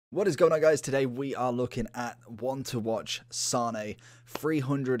What is going on, guys? Today we are looking at one to watch Sane,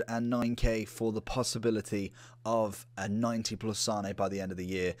 309k for the possibility of a 90 plus Sane by the end of the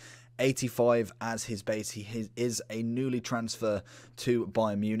year. 85 as his base. He is a newly transfer to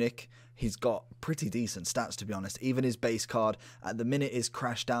Bayern Munich. He's got pretty decent stats, to be honest. Even his base card at the minute is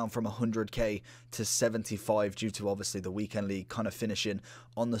crashed down from 100k to 75 due to obviously the weekend league kind of finishing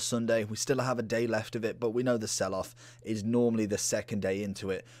on the Sunday. We still have a day left of it, but we know the sell-off is normally the second day into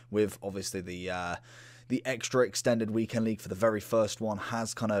it, with obviously the extra extended weekend league for the very first one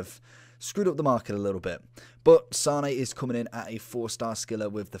has kind of screwed up the market a little bit. But Sane is coming in at a 4-star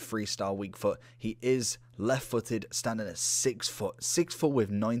skiller with the 3-star weak foot. He is left-footed, standing at 6 foot. 6 foot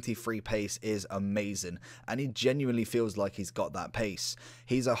with 93 pace is amazing, and he genuinely feels like he's got that pace.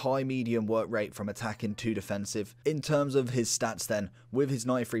 He's a high medium work rate from attacking to defensive. In terms of his stats then, with his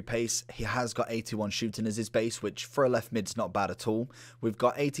 93 pace, he has got 81 shooting as his base, which for a left mid's not bad at all. We've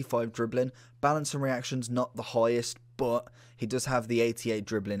got 85 dribbling, balance and reactions not the highest, but he does have the 88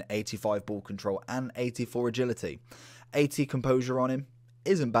 dribbling, 85 ball control, and 84 agility. 80 composure on him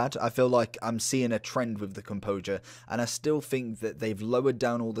isn't bad. I feel like I'm seeing a trend with the composure, and I still think that they've lowered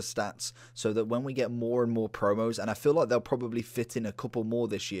down all the stats so that when we get more and more promos, and I feel like they'll probably fit in a couple more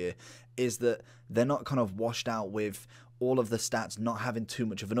this year, is that they're not kind of washed out with all of the stats not having too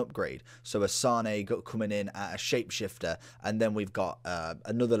much of an upgrade. So a Sane coming in at a shapeshifter, and then we've got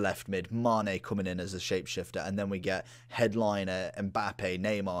another left mid, Mane, coming in as a shapeshifter, and then we get headliner, Mbappe,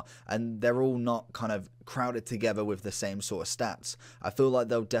 Neymar, and they're all not kind of crowded together with the same sort of stats. I feel like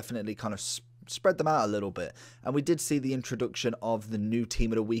they'll definitely kind of spread them out a little bit. And we did see the introduction of the new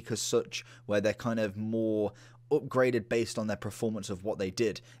team of the week as such, where they're kind of more upgraded based on their performance of what they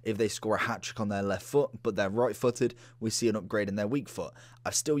did. If they score a hat-trick on their left foot but they're right-footed, we see an upgrade in their weak foot.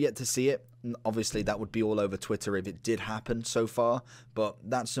 I've still yet to see it. Obviously that would be all over Twitter if it did happen so far, but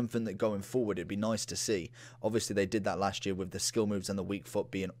that's something that going forward it'd be nice to see. Obviously they did that last year with the skill moves and the weak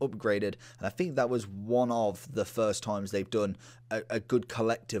foot being upgraded, and I think that was one of the first times they've done a good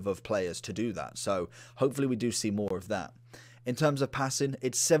collective of players to do that, so hopefully we do see more of that. In terms of passing,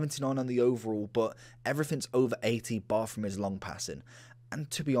 it's 79 on the overall, but everything's over 80 bar from his long passing. And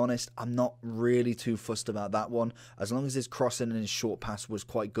to be honest, I'm not really too fussed about that one. As long as his crossing and his short pass was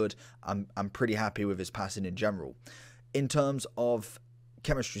quite good, I'm pretty happy with his passing in general. In terms of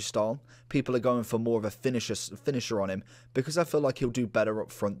chemistry style, people are going for more of a finisher on him, because I feel like he'll do better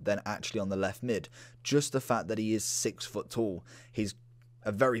up front than actually on the left mid. Just the fact that he is 6 foot tall, he's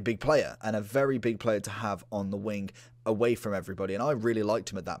a very big player, and a very big player to have on the wing away from everybody, and I really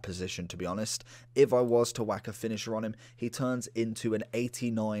liked him at that position, to be honest. If I was to whack a finisher on him, he turns into an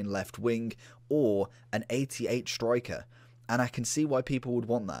 89 left wing or an 88 striker, and I can see why people would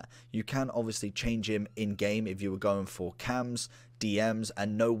want that. You can obviously change him in game if you were going for cams, DMs,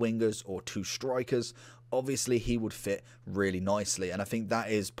 and no wingers or 2 strikers. Obviously he would fit really nicely, and I think that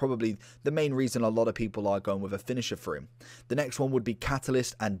is probably the main reason a lot of people are going with a finisher for him. The next one would be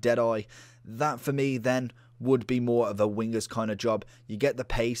Catalyst and Deadeye. That for me then would be more of a wingers kind of job. You get the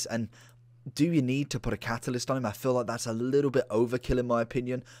pace, and do you need to put a Catalyst on him? I feel like that's a little bit overkill in my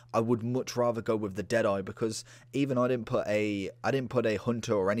opinion. I would much rather go with the Deadeye, because even I didn't put a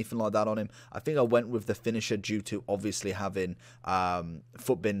Hunter or anything like that on him. I think I went with the finisher due to obviously having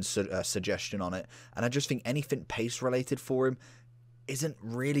footbin suggestion on it, and I just think anything pace related for him isn't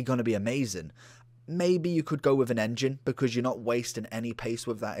really going to be amazing. Maybe you could go with an engine, because you're not wasting any pace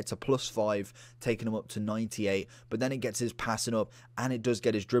with that. It's a +5, taking him up to 98, but then it gets his passing up, and it does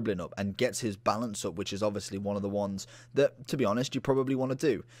get his dribbling up, and gets his balance up, which is obviously one of the ones that, to be honest, you probably want to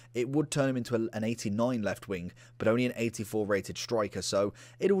do. It would turn him into an 89 left wing, but only an 84 rated striker, so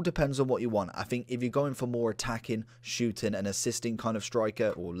it all depends on what you want. I think if you're going for more attacking, shooting, and assisting kind of striker,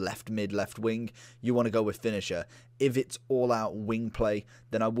 or left mid, left wing, you want to go with finisher. If it's all-out wing play,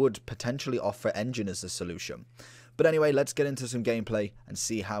 then I would potentially offer engine as a solution. But anyway, let's get into some gameplay and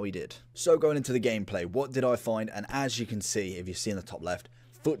see how he did. So going into the gameplay, what did I find? And as you can see, if you see in the top left,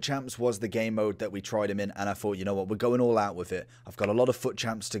 Foot Champs was the game mode that we tried him in, and I thought, you know what, we're going all out with it. I've got a lot of Foot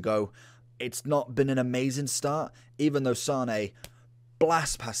Champs to go. It's not been an amazing start, even though Sane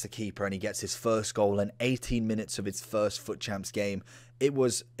blasts past the keeper and he gets his first goal in 18 minutes of his first Foot Champs game. It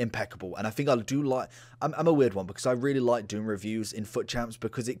was impeccable, and I think I do like, I'm a weird one, because I really like doing reviews in Foot Champs,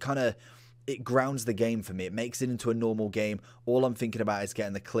 because it grounds the game for me. It makes it into a normal game. All I'm thinking about is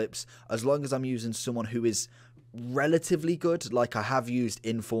getting the clips. As long as I'm using someone who is relatively good, like I have used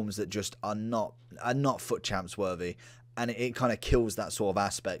informs that just are not Foot Champs worthy, and it kind of kills that sort of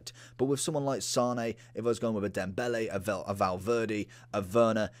aspect. But with someone like Sane, if I was going with a Dembele, a Valverde, a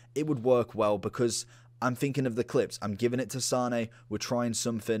Werner, it would work well, because I'm thinking of the clips. I'm giving it to Sane. We're trying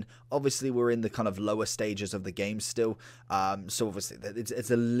something. Obviously, we're in the kind of lower stages of the game still. So obviously,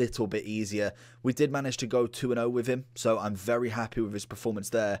 it's a little bit easier. We did manage to go 2-0 with him. So I'm very happy with his performance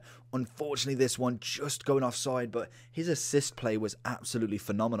there. Unfortunately, this one just going offside. But his assist play was absolutely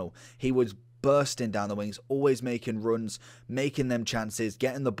phenomenal. He was bursting down the wings, always making runs, making them chances,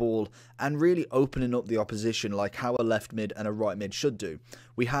 getting the ball, and really opening up the opposition like how a left mid and a right mid should do.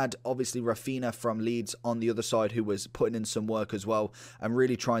 We had, obviously, Rafinha from Leeds on the other side who was putting in some work as well and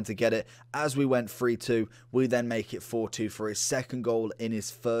really trying to get it. As we went 3-2, we then make it 4-2 for his second goal in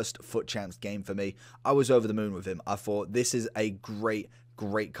his first FUT Champs game for me. I was over the moon with him. I thought this is a great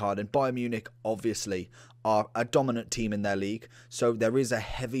card, and Bayern Munich obviously are a dominant team in their league, so there is a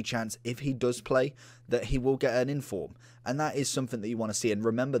heavy chance if he does play that he will get an inform, and that is something that you want to see. And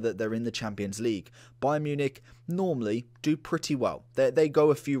remember that they're in the Champions League. Bayern Munich normally do pretty well. They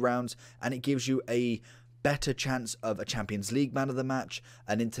go a few rounds and it gives you a better chance of a Champions League man of the match.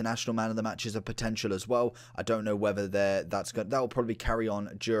 An international man of the match is a potential as well. I don't know whether that'll probably carry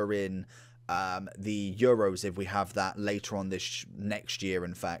on during the Euros if we have that later on this next year,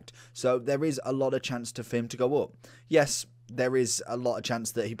 in fact. So there is a lot of chance for him to go up. Yes, there is a lot of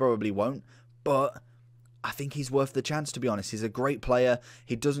chance that he probably won't, but I think he's worth the chance, to be honest. He's a great player.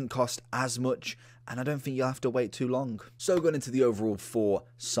 He doesn't cost as much, and I don't think you'll have to wait too long. So going into the overall for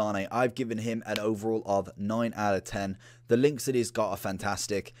Sane, I've given him an overall of 9 out of 10. The links that he's got are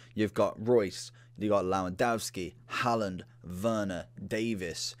fantastic. You've got Royce, you've got Lewandowski, Haaland, Werner,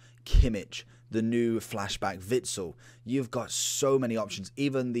 Davis, Kimmich, the new flashback Witsel. You've got so many options.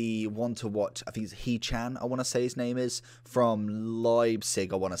 Even the one to watch, I think it's He-Chan, I want to say his name is, from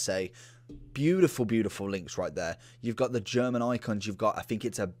Leipzig, I want to say. Beautiful, beautiful links right there. You've got the German icons. You've got, I think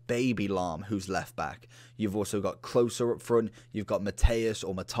it's a Baby Lam who's left back. You've also got Closer up front. You've got Matthias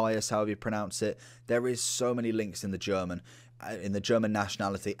or Matthias, however you pronounce it. There is so many links in the German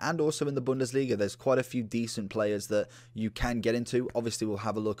nationality, and also in the Bundesliga. There's quite a few decent players that you can get into. Obviously, we'll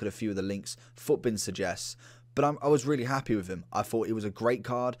have a look at a few of the links Footbin suggests. But I was really happy with him. I thought it was a great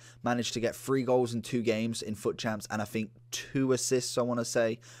card. Managed to get 3 goals in 2 games in FUT Champs, and I think 2 assists, I want to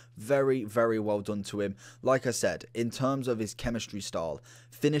say. Very, very well done to him. Like I said, in terms of his chemistry style,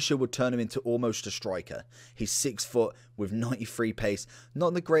 finisher would turn him into almost a striker. He's 6 foot with 93 pace.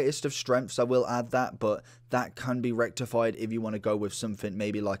 Not the greatest of strengths, I will add that, but that can be rectified if you want to go with something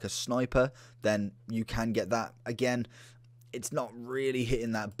maybe like a sniper. Then you can get that. Again, it's not really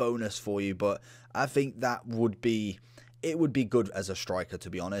hitting that bonus for you, but I think that would be good as a striker, to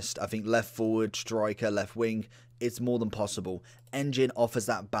be honest. I think left forward, striker, left wing, it's more than possible. Engine offers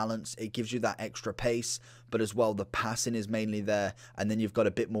that balance. It gives you that extra pace, but as well, the passing is mainly there, and then you've got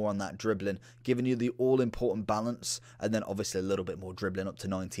a bit more on that dribbling, giving you the all-important balance, and then obviously a little bit more dribbling up to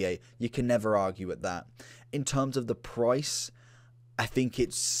 98. You can never argue at that. In terms of the price, I think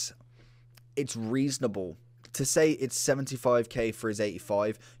it's reasonable. To say it's 75k for his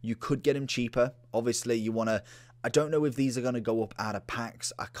 85, you could get him cheaper. Obviously, you want to... I don't know if these are going to go up out of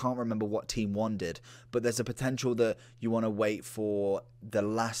packs. I can't remember what Team 1 did. But there's a potential that you want to wait for the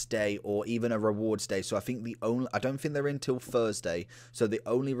last day or even a rewards day. So I think I don't think they're in till Thursday. So the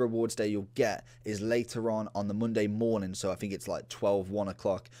only rewards day you'll get is later on the Monday morning. So I think it's like 1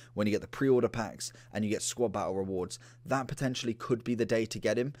 o'clock when you get the pre-order packs and you get squad battle rewards. That potentially could be the day to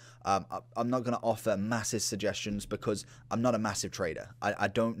get him. I'm not going to offer massive suggestions because I'm not a massive trader. I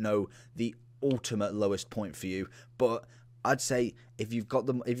don't know the ultimate lowest point for you, but I'd say if you've got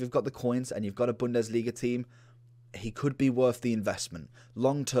the coins and you've got a Bundesliga team, he could be worth the investment.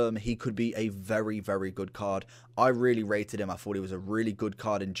 Long term, he could be a very, very good card. I really rated him. I thought he was a really good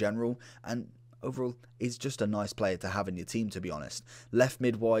card in general, and overall, he's just a nice player to have in your team, to be honest. Left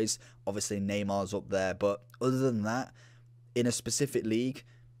mid-wise, obviously Neymar's up there, but other than that, in a specific league,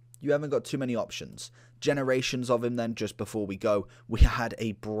 you haven't got too many options. Generations of him then, just before we go, we had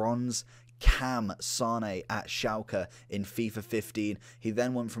a bronze Cam Sane at Schalke in FIFA 15. He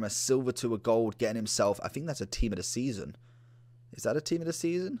then went from a silver to a gold, getting himself, I think that's a team of the season. Is that a team of the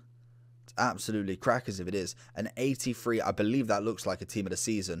season? It's absolutely crackers if it is. An 83, I believe that looks like a team of the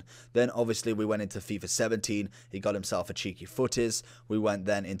season. Then obviously we went into FIFA 17. He got himself a cheeky footies. We went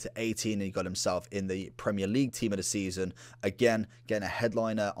then into 18 and he got himself in the Premier League team of the season. Again, getting a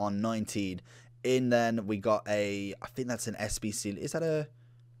headliner on 19. In then we got I think that's an SBC. Is that a...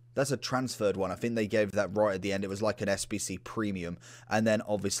 That's a transferred one. I think they gave that right at the end. It was like an SBC premium. And then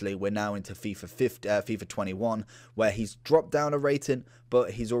obviously we're now into FIFA 21, where he's dropped down a rating,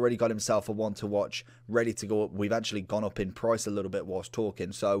 but he's already got himself a one to watch, ready to go up. We've actually gone up in price a little bit whilst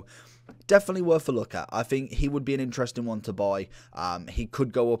talking. So definitely worth a look at. I think he would be an interesting one to buy. He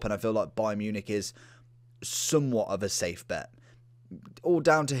could go up, and I feel like Bayern Munich is somewhat of a safe bet. All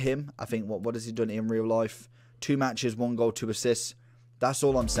down to him. I think, what has he done in real life? 2 matches, 1 goal, 2 assists. That's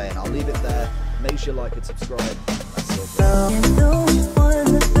all I'm saying. I'll leave it there. Make sure you like and subscribe. That's all.